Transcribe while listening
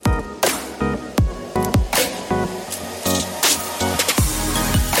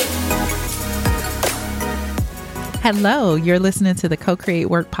Hello, you're listening to the Co-Create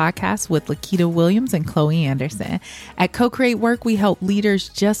Work podcast with Lakita Williams and Chloe Anderson. At Co-Create Work, we help leaders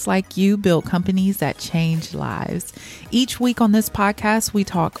just like you build companies that change lives. Each week on this podcast, we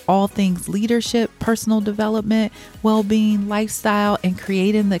talk all things leadership, personal development, well-being, lifestyle, and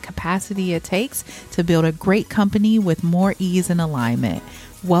creating the capacity it takes to build a great company with more ease and alignment.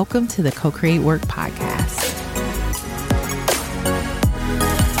 Welcome to the Co-Create Work podcast.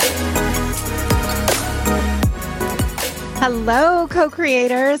 Hello,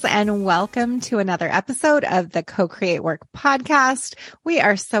 co-creators, and welcome to another episode of the Co-Create Work podcast. We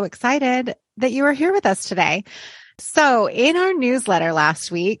are so excited that you are here with us today. So in our newsletter last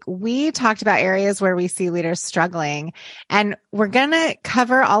week, we talked about areas where we see leaders struggling, and we're going to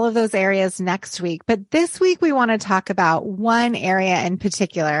cover all of those areas next week. But this week, we want to talk about one area in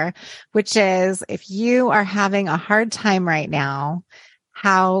particular, which is if you are having a hard time right now,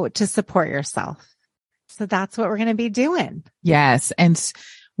 how to support yourself. So that's what we're going to be doing. Yes. And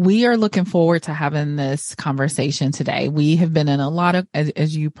we are looking forward to having this conversation today. We have been in a lot of,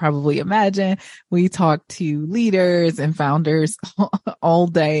 as you probably imagine, we talk to leaders and founders all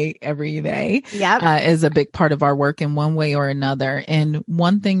day, every day. Yep. Is a big part of our work in one way or another. And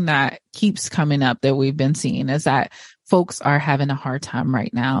one thing that keeps coming up that we've been seeing is that folks are having a hard time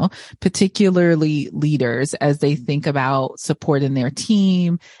right now, particularly leaders, as they think about supporting their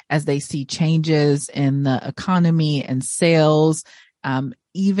team, as they see changes in the economy and sales,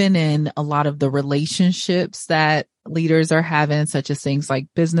 even in a lot of the relationships that leaders are having, such as things like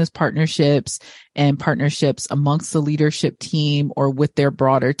business partnerships and partnerships amongst the leadership team or with their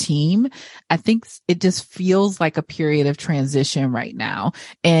broader team. I think it just feels like a period of transition right now.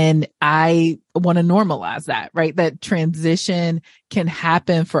 And I want to normalize that, right? That transition can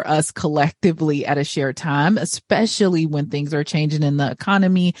happen for us collectively at a shared time, especially when things are changing in the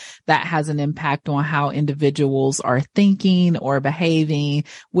economy. That has an impact on how individuals are thinking or behaving,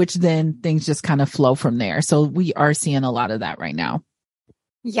 which then things just kind of flow from there. So we are seeing a lot of that right now.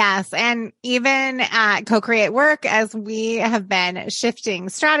 Yes. And even at Co-Create Work, as we have been shifting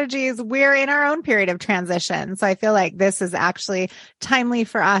strategies, we're in our own period of transition. So I feel like this is actually timely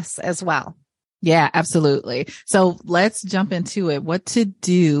for us as well. Yeah, absolutely. So let's jump into it. What to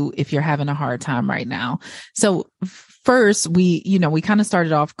do if you're having a hard time right now. So first, we kind of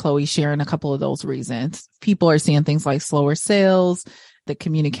started off, Chloe, sharing a couple of those reasons. People are seeing things like slower sales, the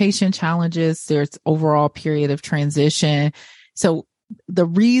communication challenges, there's overall period of transition. So the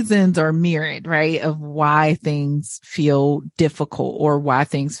reasons are myriad, right, of why things feel difficult or why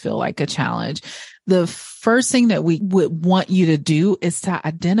things feel like a challenge. The first thing that we would want you to do is to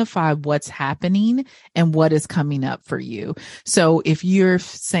identify what's happening and what is coming up for you. So if you're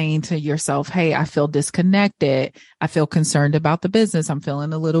saying to yourself, hey, I feel disconnected, I feel concerned about the business, I'm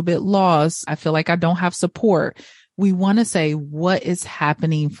feeling a little bit lost, I feel like I don't have support, we want to say, what is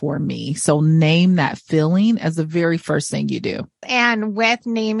happening for me? So name that feeling as the very first thing you do. And with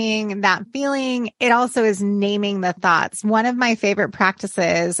naming that feeling, it also is naming the thoughts. One of my favorite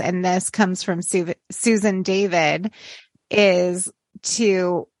practices, and this comes from Susan David, is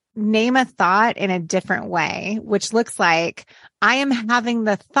to name a thought in a different way, which looks like I am having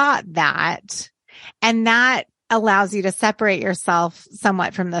the thought that, and that allows you to separate yourself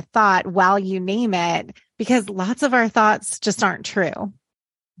somewhat from the thought while you name it, because lots of our thoughts just aren't true.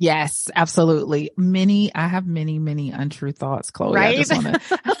 Yes, absolutely. I have many untrue thoughts, Chloe. Right?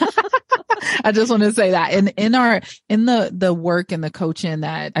 I just want to say that. And in the work and the coaching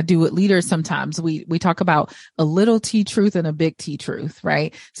that I do with leaders, sometimes we talk about a little T truth and a big T truth,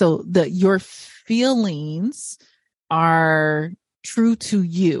 right? So your feelings are true to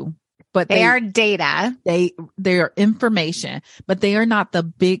you. But they are data. They are information, but they are not the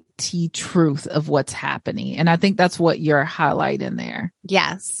big T truth of what's happening. And I think that's what you're highlighting there.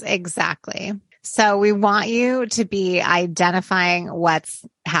 Yes, exactly. So we want you to be identifying what's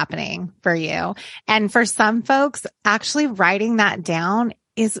happening for you. And for some folks, actually writing that down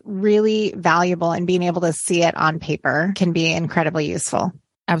is really valuable, and being able to see it on paper can be incredibly useful.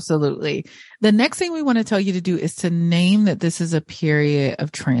 Absolutely. The next thing we want to tell you to do is to name that this is a period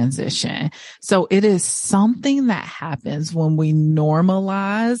of transition. So it is something that happens when we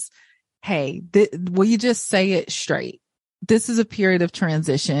normalize, hey, will you just say it straight? This is a period of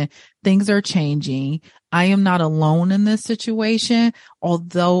transition. Things are changing. I am not alone in this situation,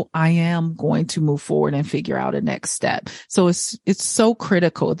 although I am going to move forward and figure out a next step. So it's so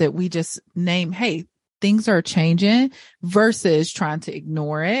critical that we just name, hey, things are changing, versus trying to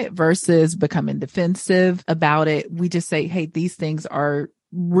ignore it, versus becoming defensive about it. We just say, hey, these things are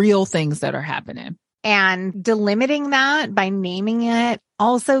real things that are happening. And delimiting that by naming it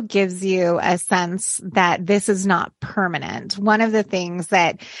also gives you a sense that this is not permanent. One of the things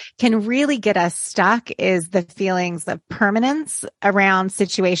that can really get us stuck is the feelings of permanence around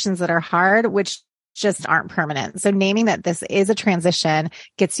situations that are hard, which just aren't permanent. So naming that this is a transition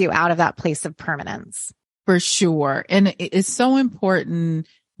gets you out of that place of permanence. For sure. And it's so important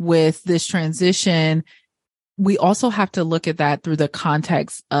with this transition. We also have to look at that through the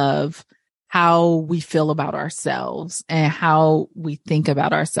context of how we feel about ourselves and how we think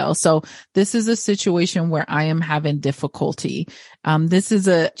about ourselves. So this is a situation where I am having difficulty. This is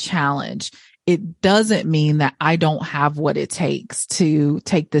a challenge. It doesn't mean that I don't have what it takes to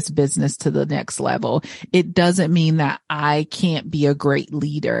take this business to the next level. It doesn't mean that I can't be a great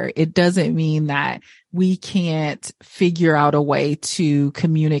leader. It doesn't mean that we can't figure out a way to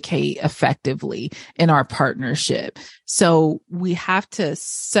communicate effectively in our partnership. So we have to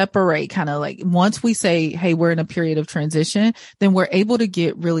separate kind of like once we say, hey, we're in a period of transition, then we're able to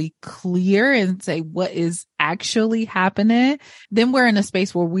get really clear and say what is actually happening. Then we're in a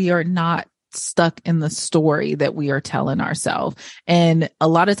space where we are not stuck in the story that we are telling ourselves. And a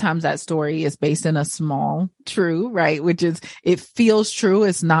lot of times that story is based in a small true, right? Which is, it feels true.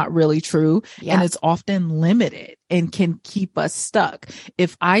 It's not really true. Yeah. And it's often limited and can keep us stuck.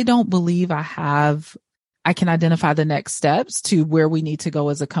 If I don't believe I can identify the next steps to where we need to go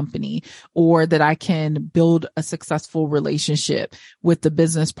as a company, or that I can build a successful relationship with the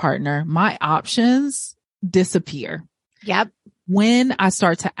business partner, my options disappear. Yep. When I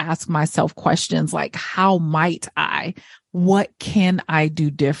start to ask myself questions like, how might I? What can I do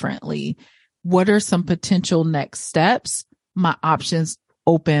differently? What are some potential next steps? My options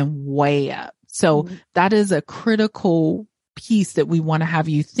open way up. So that is a critical piece that we want to have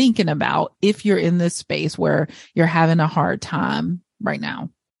you thinking about if you're in this space where you're having a hard time right now.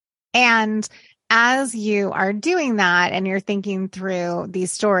 And as you are doing that and you're thinking through these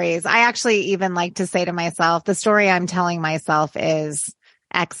stories, I actually even like to say to myself, the story I'm telling myself is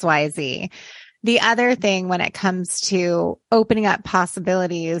XYZ. The other thing when it comes to opening up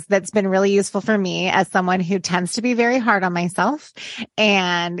possibilities that's been really useful for me as someone who tends to be very hard on myself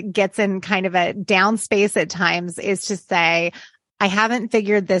and gets in kind of a down space at times is to say, I haven't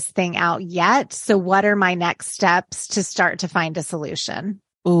figured this thing out yet. So what are my next steps to start to find a solution?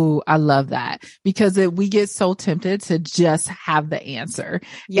 Oh, I love that because we get so tempted to just have the answer.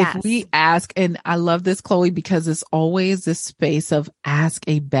 Yes. If we ask, and I love this, Chloe, because it's always this space of ask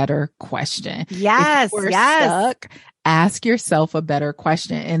a better question. Yes. If we're stuck, ask yourself a better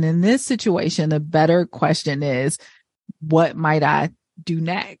question. And in this situation, the better question is, what might I do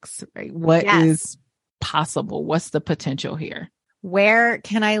next? Right? What is possible? What's the potential here? Where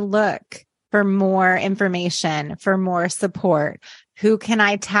can I look for more information, for more support? Who can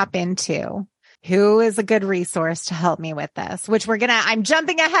I tap into? Who is a good resource to help me with this? Which I'm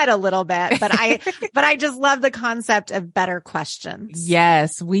jumping ahead a little bit, but I just love the concept of better questions.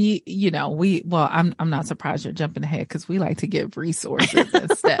 Yes. I'm not surprised you're jumping ahead because we like to give resources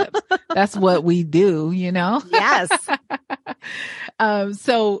and steps. That's what we do, Yes.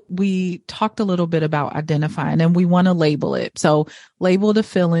 So we talked a little bit about identifying and we want to label it. So label the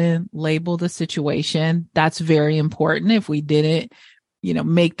feeling, label the situation. That's very important. If we didn't,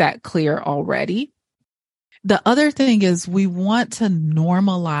 make that clear already. The other thing is we want to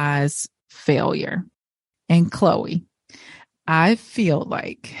normalize failure. And Chloe, I feel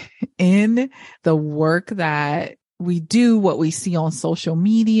like in the work that we do, what we see on social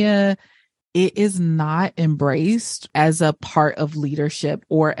media, it is not embraced as a part of leadership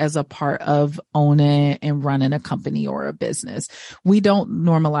or as a part of owning and running a company or a business. We don't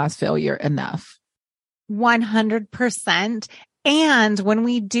normalize failure enough. 100%. And when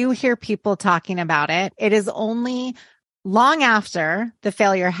we do hear people talking about it, it is only long after the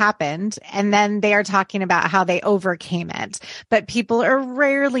failure happened. And then they are talking about how they overcame it. But people are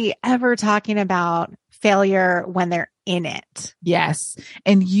rarely ever talking about failure when they're in it. Yes.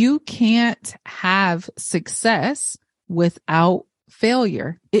 And you can't have success without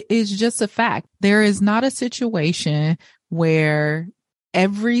failure. It is just a fact. There is not a situation where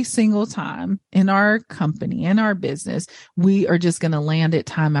every single time in our company, in our business, we are just going to land it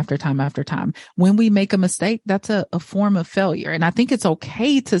time after time after time. When we make a mistake, that's a form of failure. And I think it's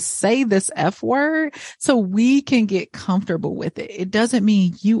okay to say this F word so we can get comfortable with it. It doesn't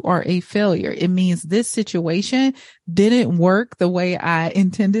mean you are a failure. It means this situation didn't work the way I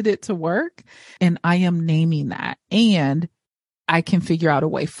intended it to work. And I am naming that. And I can figure out a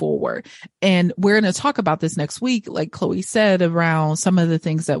way forward. And we're going to talk about this next week, like Chloe said, around some of the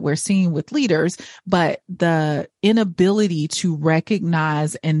things that we're seeing with leaders, but the inability to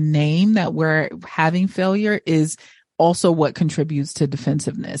recognize and name that we're having failure is also what contributes to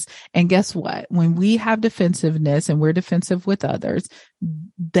defensiveness. And guess what? When we have defensiveness and we're defensive with others,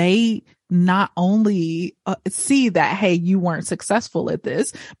 they not only see that, hey, you weren't successful at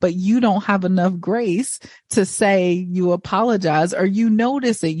this, but you don't have enough grace to say you apologize or you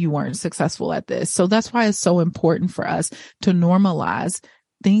notice that you weren't successful at this. So that's why it's so important for us to normalize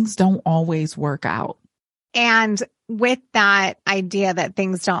things don't always work out. And with that idea that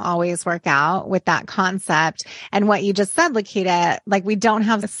things don't always work out, with that concept and what you just said, Lakita, like we don't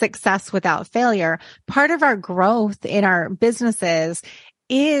have success without failure. Part of our growth in our businesses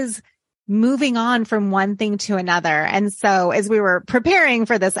is moving on from one thing to another. And so as we were preparing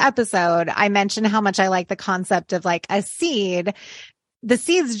for this episode, I mentioned how much I like the concept of like a seed. The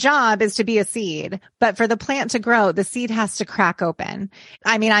seed's job is to be a seed, but for the plant to grow, the seed has to crack open.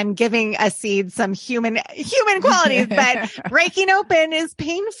 I mean, I'm giving a seed some human qualities, but breaking open is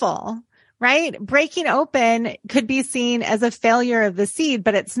painful, right? Breaking open could be seen as a failure of the seed,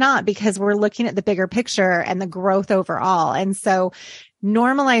 but it's not, because we're looking at the bigger picture and the growth overall. And so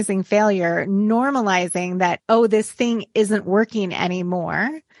normalizing failure, normalizing that, oh, this thing isn't working anymore,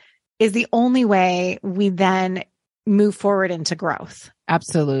 is the only way we then move forward into growth.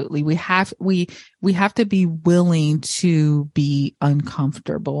 Absolutely. We have to be willing to be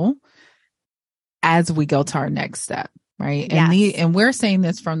uncomfortable as we go to our next step. Right. Yes. And we're saying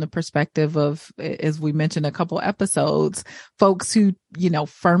this from the perspective of, as we mentioned a couple episodes, folks who,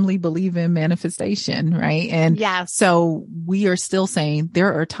 firmly believe in manifestation. Right. And yes. So we are still saying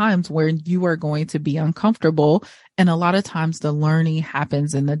there are times where you are going to be uncomfortable. And a lot of times the learning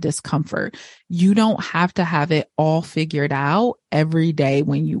happens in the discomfort. You don't have to have it all figured out every day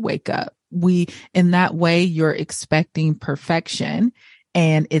when you wake up. In that way, you're expecting perfection,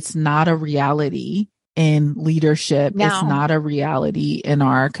 and it's not a reality in leadership. No. It's not a reality in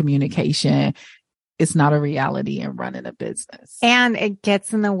our communication. It's not a reality in running a business. And it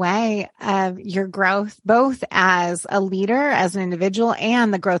gets in the way of your growth, both as a leader, as an individual,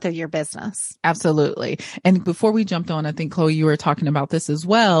 and the growth of your business. Absolutely. And before we jumped on, I think, Chloe, you were talking about this as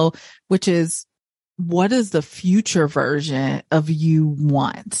well, which is, what is the future version of you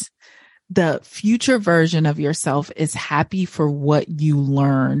want? The future version of yourself is happy for what you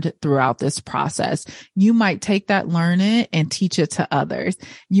learned throughout this process. You might take that learning and teach it to others.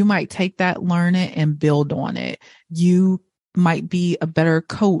 You might take that learning and build on it. You might be a better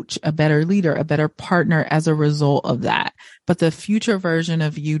coach, a better leader, a better partner as a result of that. But the future version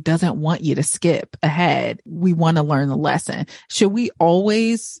of you doesn't want you to skip ahead. We want to learn the lesson. Should we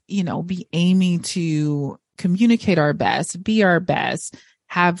always, be aiming to communicate our best, be our best,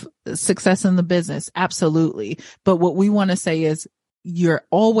 have success in the business? Absolutely. But what we want to say is, you're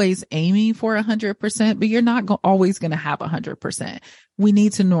always aiming for 100%, but you're not always going to have 100%. We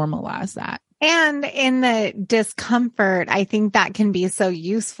need to normalize that. And in the discomfort, I think that can be so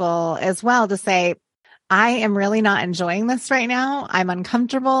useful as well to say, I am really not enjoying this right now. I'm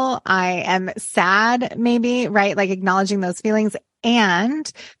uncomfortable. I am sad, maybe, right? Like acknowledging those feelings. And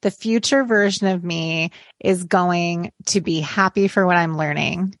the future version of me is going to be happy for what I'm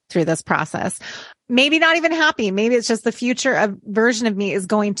learning through this process. Maybe not even happy. Maybe it's just the future version of me is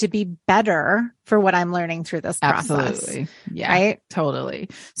going to be better for what I'm learning through this process. Absolutely. Yeah, right? Totally.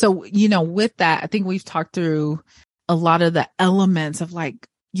 So, with that, I think we've talked through a lot of the elements of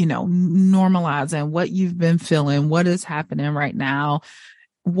normalizing what you've been feeling, what is happening right now.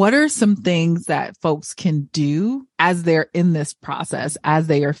 What are some things that folks can do as they're in this process, as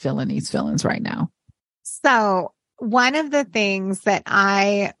they are feeling these feelings right now? So one of the things that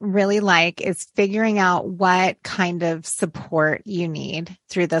I really like is figuring out what kind of support you need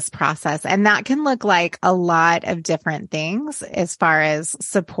through this process. And that can look like a lot of different things as far as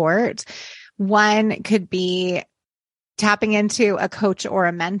support. One could be tapping into a coach or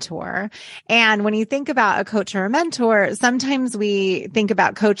a mentor. And when you think about a coach or a mentor, sometimes we think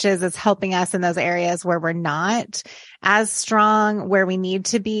about coaches as helping us in those areas where we're not as strong, where we need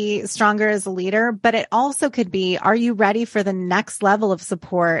to be stronger as a leader. But it also could be, are you ready for the next level of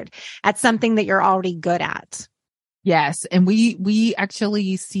support at something that you're already good at? Yes. And we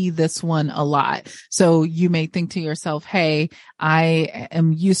actually see this one a lot. So you may think to yourself, hey, I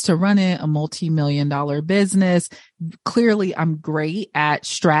am used to running a multi-million-dollar business. Clearly, I'm great at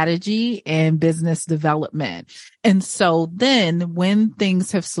strategy and business development. And so then when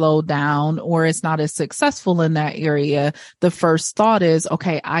things have slowed down or it's not as successful in that area, the first thought is,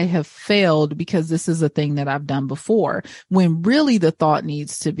 okay, I have failed because this is a thing that I've done before. When really the thought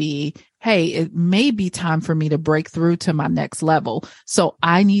needs to be, hey, it may be time for me to break through to my next level. So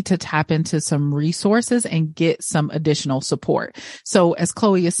I need to tap into some resources and get some additional support. So as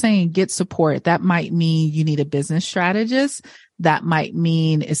Chloe is saying, get support. That might mean you need a business strategist. That might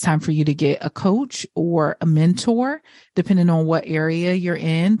mean it's time for you to get a coach or a mentor, depending on what area you're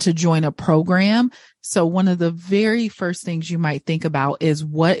in, to join a program. So one of the very first things you might think about is,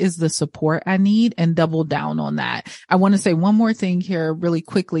 what is the support I need, and double down on that. I want to say one more thing here really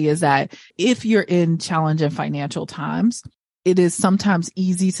quickly is that if you're in challenging financial times, it is sometimes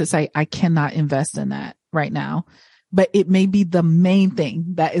easy to say, I cannot invest in that right now. But it may be the main thing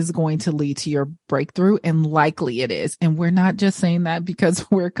that is going to lead to your breakthrough, and likely it is. And we're not just saying that because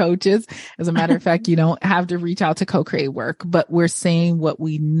we're coaches. As a matter of fact, you don't have to reach out to Co-Create Work, but we're saying what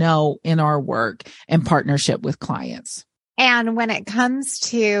we know in our work and partnership with clients. And when it comes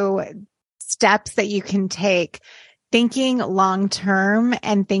to steps that you can take, thinking long-term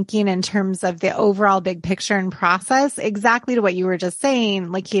and thinking in terms of the overall big picture and process, exactly to what you were just saying,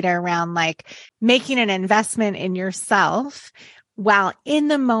 Lakita, around like making an investment in yourself, while in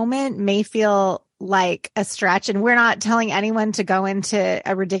the moment may feel like a stretch. And we're not telling anyone to go into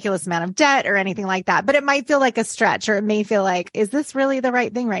a ridiculous amount of debt or anything like that, but it might feel like a stretch, or it may feel like, is this really the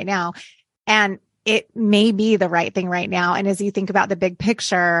right thing right now? And it may be the right thing right now. And as you think about the big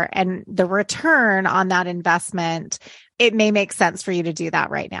picture and the return on that investment, it may make sense for you to do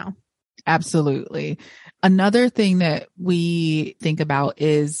that right now. Absolutely. Another thing that we think about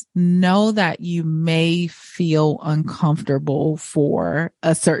is, know that you may feel uncomfortable for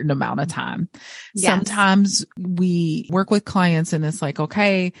a certain amount of time. Yes. Sometimes we work with clients and it's like,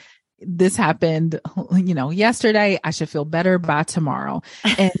 okay, this happened, yesterday. I should feel better by tomorrow.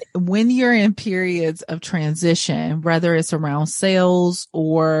 And when you're in periods of transition, whether it's around sales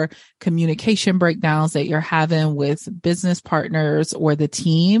or communication breakdowns that you're having with business partners or the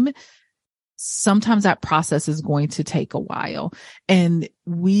team, sometimes that process is going to take a while. And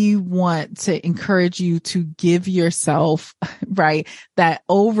we want to encourage you to give yourself, right, that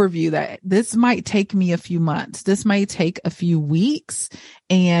overview that this might take me a few months. This might take a few weeks.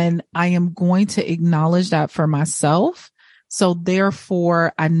 And I am going to acknowledge that for myself. So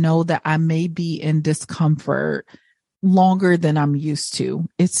therefore, I know that I may be in discomfort longer than I'm used to.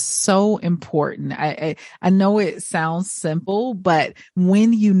 It's so important. I know it sounds simple, but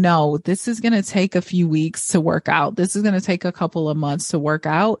when you know this is going to take a few weeks to work out, this is going to take a couple of months to work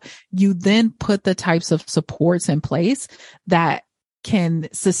out, you then put the types of supports in place that can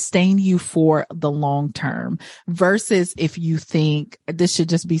sustain you for the long term, versus if you think this should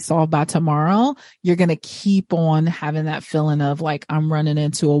just be solved by tomorrow, you're going to keep on having that feeling of like, I'm running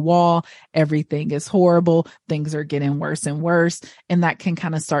into a wall. Everything is horrible. Things are getting worse and worse. And that can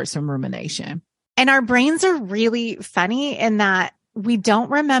kind of start some rumination. And our brains are really funny in that we don't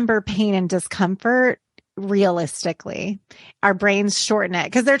remember pain and discomfort realistically. Our brains shorten it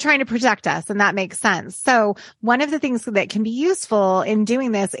because they're trying to protect us, and that makes sense. So one of the things that can be useful in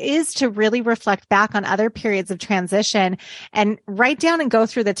doing this is to really reflect back on other periods of transition and write down and go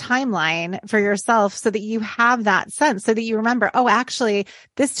through the timeline for yourself so that you have that sense, so that you remember, oh, actually,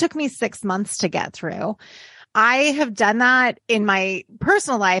 this took me 6 months to get through. I have done that in my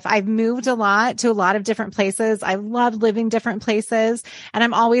personal life. I've moved a lot to a lot of different places. I love living different places, and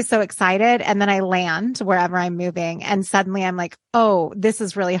I'm always so excited. And then I land wherever I'm moving, and suddenly I'm like, oh, this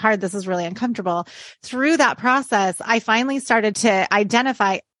is really hard. This is really uncomfortable. Through that process, I finally started to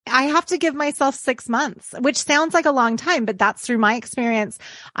identify, I have to give myself 6 months, which sounds like a long time, but that's through my experience.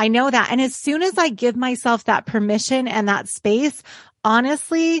 I know that. And as soon as I give myself that permission and that space,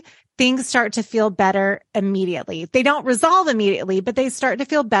 honestly, things start to feel better immediately. They don't resolve immediately, but they start to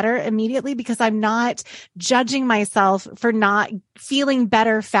feel better immediately because I'm not judging myself for not feeling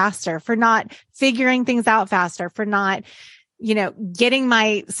better faster, for not figuring things out faster, for not, getting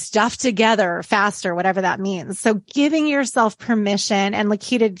my stuff together faster, whatever that means. So giving yourself permission, and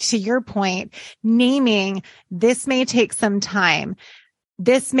Lakita, to your point, naming this may take some time.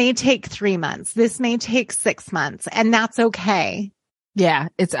 This may take 3 months. This may take 6 months, and that's okay. Yeah,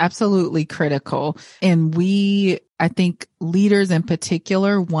 it's absolutely critical. And I think leaders in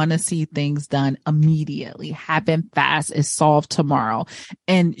particular want to see things done immediately, happen fast, is solved tomorrow.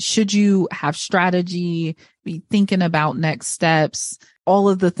 And should you have strategy, be thinking about next steps, all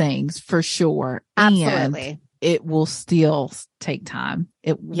of the things for sure. Absolutely. And it will still take time.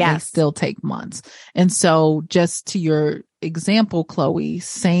 It may still take months. And so just to your example, Chloe,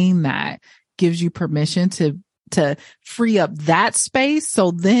 saying that gives you permission to free up that space.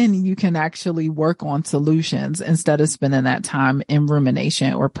 So then you can actually work on solutions instead of spending that time in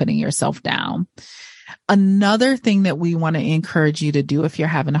rumination or putting yourself down. Another thing that we want to encourage you to do if you're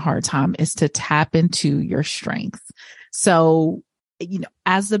having a hard time is to tap into your strengths. So,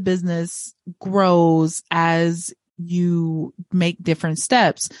 as the business grows, as you make different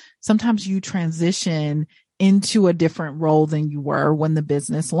steps, sometimes you transition into a different role than you were when the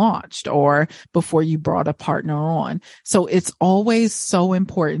business launched or before you brought a partner on. So it's always so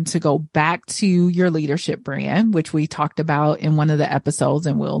important to go back to your leadership brand, which we talked about in one of the episodes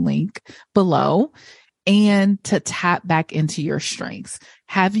and we'll link below, and to tap back into your strengths.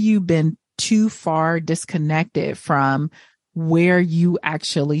 Have you been too far disconnected from where you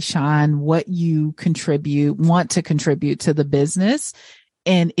actually shine, what you want to contribute to the business?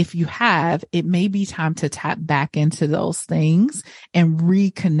 And if you have, it may be time to tap back into those things and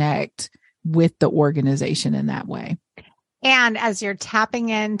reconnect with the organization in that way. And as you're tapping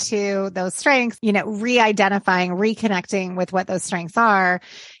into those strengths, re-identifying, reconnecting with what those strengths are,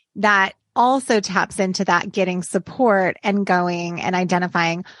 that also taps into that getting support and going and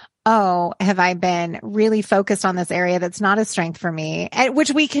identifying, oh, have I been really focused on this area that's not a strength for me? And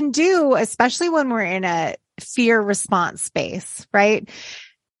which we can do, especially when we're in a fear response space, right?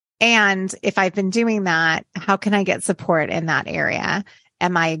 And if I've been doing that, how can I get support in that area?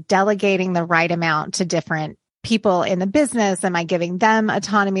 Am I delegating the right amount to different people in the business? Am I giving them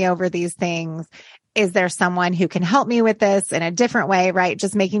autonomy over these things? Is there someone who can help me with this in a different way, right?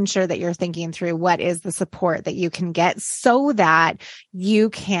 Just making sure that you're thinking through what is the support that you can get so that you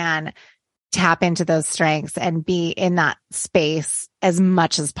can tap into those strengths and be in that space as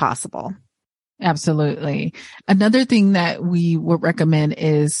much as possible. Absolutely. Another thing that we would recommend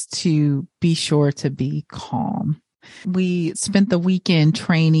is to be sure to be calm. We spent the weekend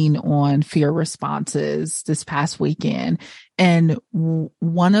training on fear responses this past weekend. And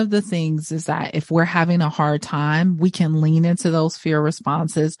one of the things is that if we're having a hard time, we can lean into those fear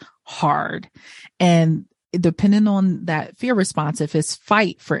responses hard. And depending on that fear response, if it's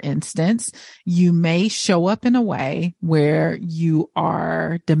fight, for instance, you may show up in a way where you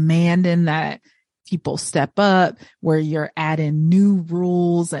are demanding that people step up, where you're adding new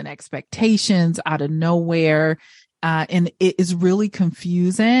rules and expectations out of nowhere. And it is really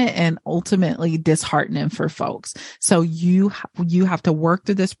confusing and ultimately disheartening for folks. So you have to work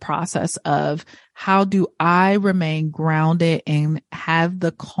through this process of, how do I remain grounded and have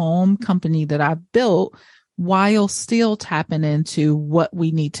the calm company that I've built while still tapping into what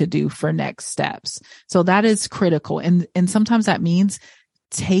we need to do for next steps? So that is critical. And sometimes that means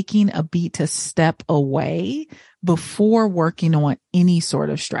taking a beat to step away before working on any sort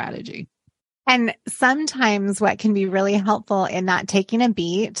of strategy. And sometimes what can be really helpful in that taking a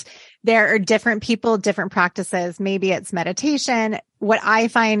beat, there are different people, different practices. Maybe it's meditation. What I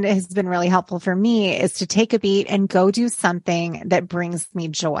find has been really helpful for me is to take a beat and go do something that brings me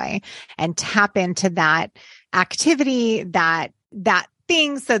joy and tap into that activity, that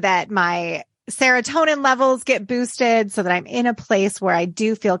thing, so that my serotonin levels get boosted, so that I'm in a place where I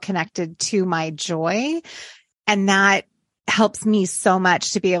do feel connected to my joy. And that helps me so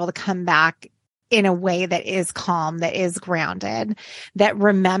much to be able to come back in a way that is calm, that is grounded, that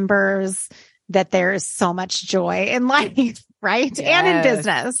remembers that there is so much joy in life, right? Yes. And in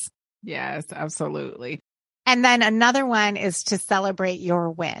business. Yes, absolutely. And then another one is to celebrate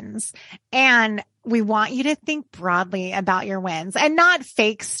your wins. And we want you to think broadly about your wins and not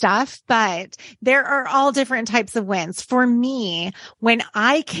fake stuff, but there are all different types of wins. For me, when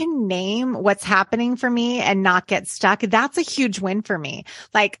I can name what's happening for me and not get stuck, that's a huge win for me.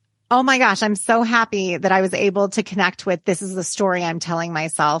 Like, oh my gosh, I'm so happy that I was able to connect with, this is the story I'm telling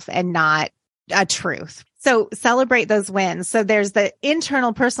myself and not a truth. So celebrate those wins. So there's the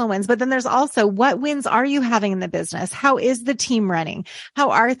internal personal wins, but then there's also, what wins are you having in the business? How is the team running?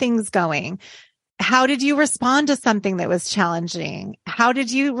 How are things going? How did you respond to something that was challenging? How did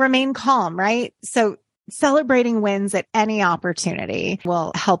you remain calm, right? So celebrating wins at any opportunity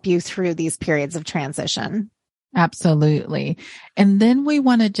will help you through these periods of transition. Absolutely. And then we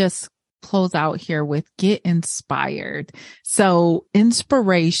want to just close out here with get inspired. So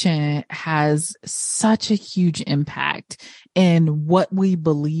inspiration has such a huge impact in what we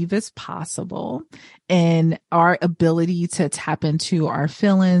believe is possible and our ability to tap into our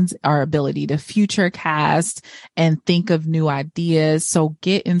feelings, our ability to future cast and think of new ideas. So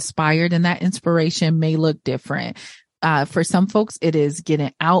get inspired, and that inspiration may look different. For some folks, it is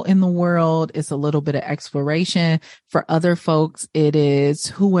getting out in the world. It's a little bit of exploration. For other folks, it is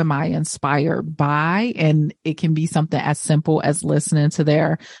who am I inspired by? And it can be something as simple as listening to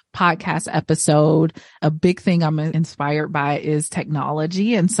their podcast episode. A big thing I'm inspired by is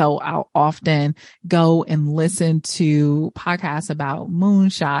technology. And so I'll often go and listen to podcasts about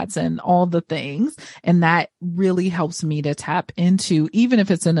moonshots and all the things. And that really helps me to tap into, even if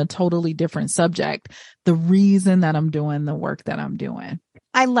it's in a totally different subject, the reason that I'm doing the work that I'm doing.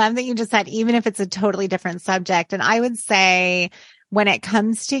 I love that you just said, even if it's a totally different subject. And I would say when it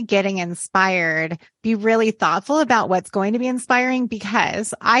comes to getting inspired, be really thoughtful about what's going to be inspiring,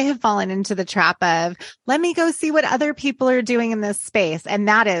 because I have fallen into the trap of, let me go see what other people are doing in this space. And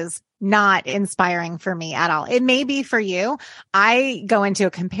that is not inspiring for me at all. It may be for you. I go into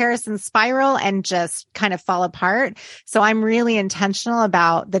a comparison spiral and just kind of fall apart. So I'm really intentional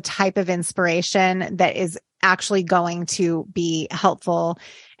about the type of inspiration that is actually going to be helpful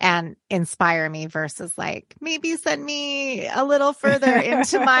and inspire me versus like maybe send me a little further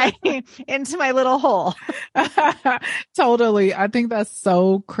into my little hole. Totally. I think that's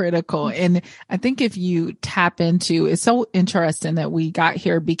so critical. And I think if you tap into, it's so interesting that we got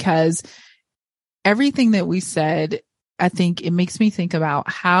here, because everything that we said, I think it makes me think about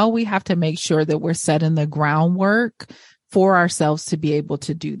how we have to make sure that we're setting the groundwork for ourselves to be able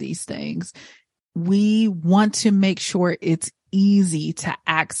to do these things. We want to make sure it's easy to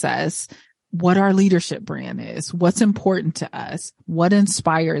access what our leadership brand is, what's important to us, what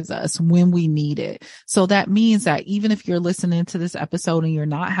inspires us when we need it. So that means that even if you're listening to this episode and you're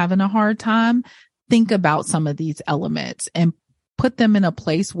not having a hard time, think about some of these elements and put them in a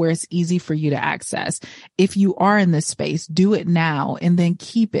place where it's easy for you to access. If you are in this space, do it now and then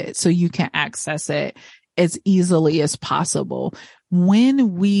keep it so you can access it as easily as possible.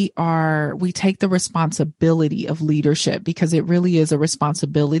 When we take the responsibility of leadership, because it really is a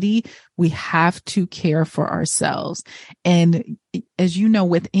responsibility, we have to care for ourselves. And as you know,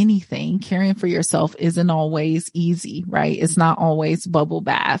 with anything, caring for yourself isn't always easy, right? It's not always bubble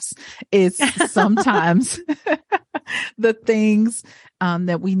baths. It's sometimes the things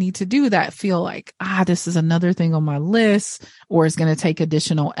that we need to do that feel like, this is another thing on my list, or is going to take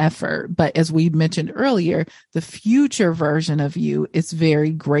additional effort. But as we mentioned earlier, the future version of you is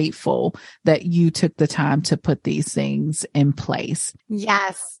very grateful that you took the time to put these things in place.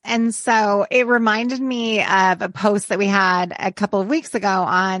 Yes. And so it reminded me of a post that we had a couple of weeks ago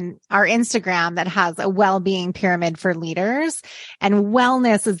on our Instagram that has a well-being pyramid for leaders, and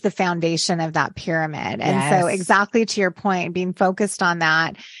wellness is the foundation of that pyramid. And so exactly to your point, being focused on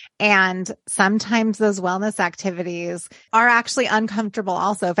that. And sometimes those wellness activities are actually uncomfortable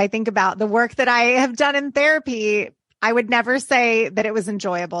also. If I think about the work that I have done in therapy, I would never say that it was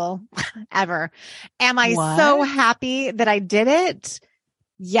enjoyable ever. Am I so happy that I did it?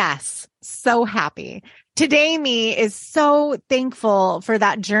 Yes, so happy. Today, me is so thankful for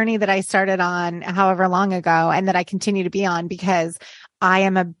that journey that I started on however long ago and that I continue to be on, because I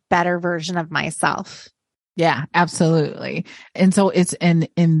am a better version of myself. Yeah, absolutely. And so it's an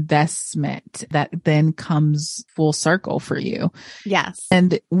investment that then comes full circle for you. Yes.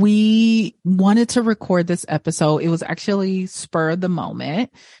 And we wanted to record this episode. It was actually spur of the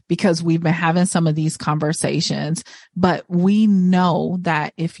moment because we've been having some of these conversations, but we know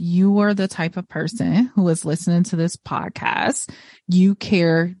that if you are the type of person who is listening to this podcast, you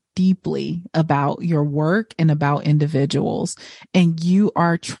care deeply about your work and about individuals, and you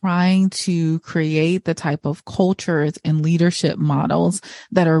are trying to create the type of cultures and leadership models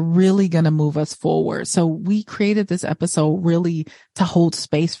that are really going to move us forward. So we created this episode really to hold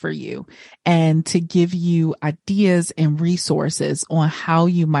space for you and to give you ideas and resources on how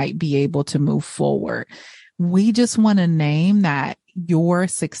you might be able to move forward. We just want to name that your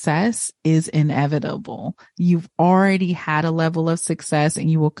success is inevitable. You've already had a level of success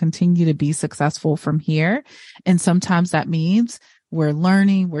and you will continue to be successful from here. And sometimes that means we're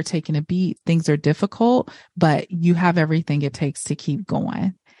learning, we're taking a beat, things are difficult, but you have everything it takes to keep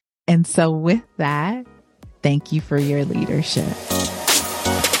going. And so with that, thank you for your leadership.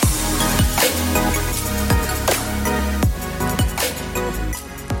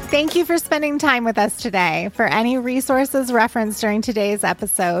 Thank you for spending time with us today. For any resources referenced during today's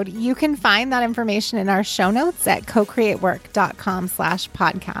episode, you can find that information in our show notes at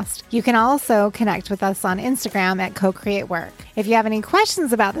cocreatework.com/podcast. You can also connect with us on Instagram at cocreatework. If you have any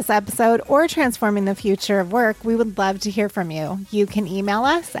questions about this episode or transforming the future of work, we would love to hear from you. You can email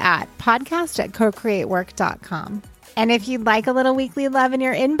us at podcast@cocreatework.com. And if you'd like a little weekly love in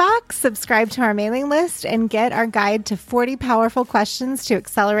your inbox, subscribe to our mailing list and get our guide to 40 powerful questions to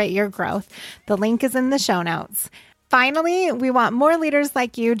accelerate your growth. The link is in the show notes. Finally, we want more leaders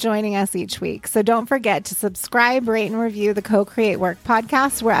like you joining us each week. So don't forget to subscribe, rate, and review the Co-Create Work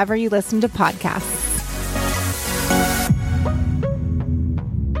podcast wherever you listen to podcasts.